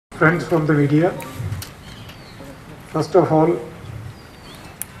friends from the media, first of all,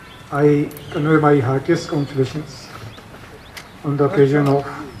 I convey my heartiest congratulations on the occasion of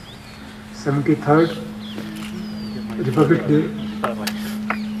 73rd Republic Day,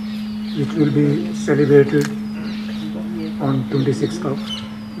 which will be celebrated on 26th of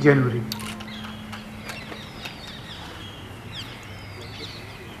January.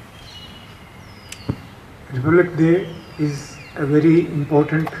 Republic Day is a very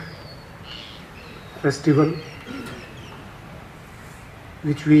important festival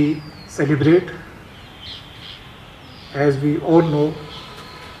which we celebrate. As we all know,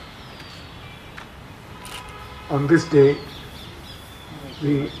 on this day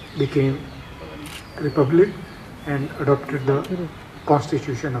we became a republic and adopted the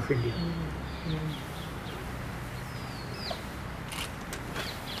Constitution of India.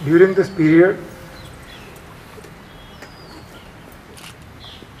 During this period,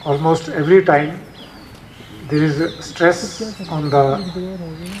 almost every time there is a stress on the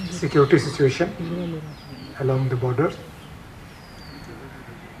security situation along the border.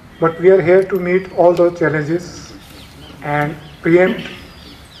 But we are here to meet all those challenges and preempt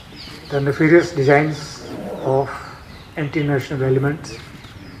the nefarious designs of anti-national elements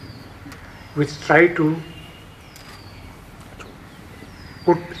which try to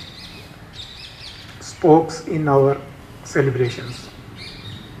put spokes in our celebrations.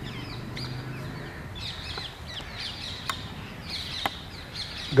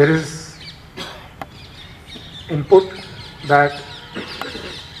 There is input that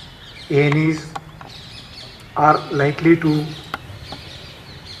ANEs are likely to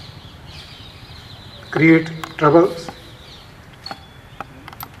create troubles,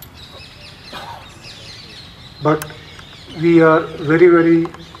 but we are very, very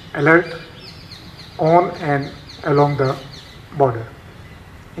alert on and along the border,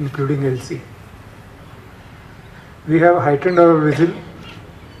 including LC. We have heightened our vigil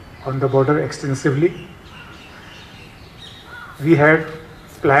on the border extensively. We had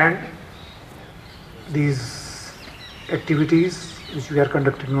planned these activities which we are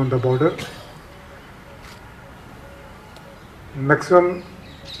conducting on the border. Maximum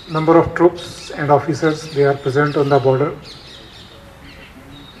number of troops and officers, they are present on the border.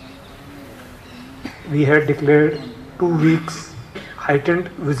 We had declared 2 weeks heightened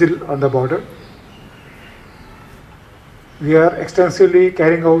vigil on the border. We are extensively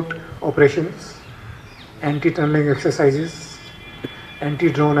carrying out operations, anti-tunneling exercises,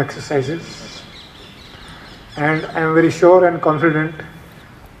 anti-drone exercises, and I am very sure and confident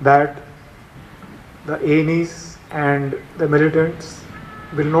that the ANEs and the militants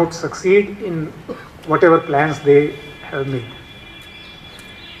will not succeed in whatever plans they have made.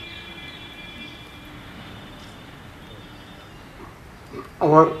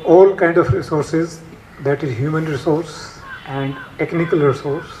 Our all kind of resources, that is human resource and technical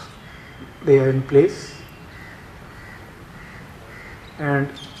resource, they are in place, and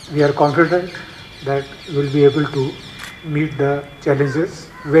we are confident that we will be able to meet the challenges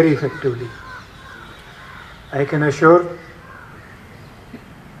very effectively. I can assure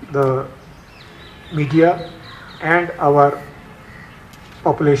the media and our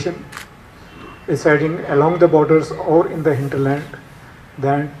population residing along the borders or in the hinterland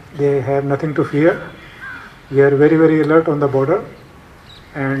that they have nothing to fear. We are very, very alert on the border,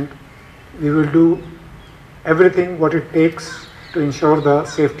 and we will do everything what it takes to ensure the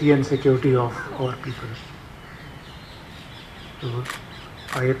safety and security of our people. So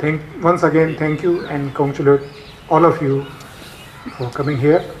I think once again thank you and congratulate all of you for coming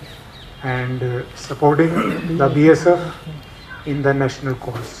here and supporting the BSF in the national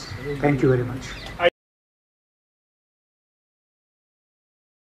cause. Thank you very much.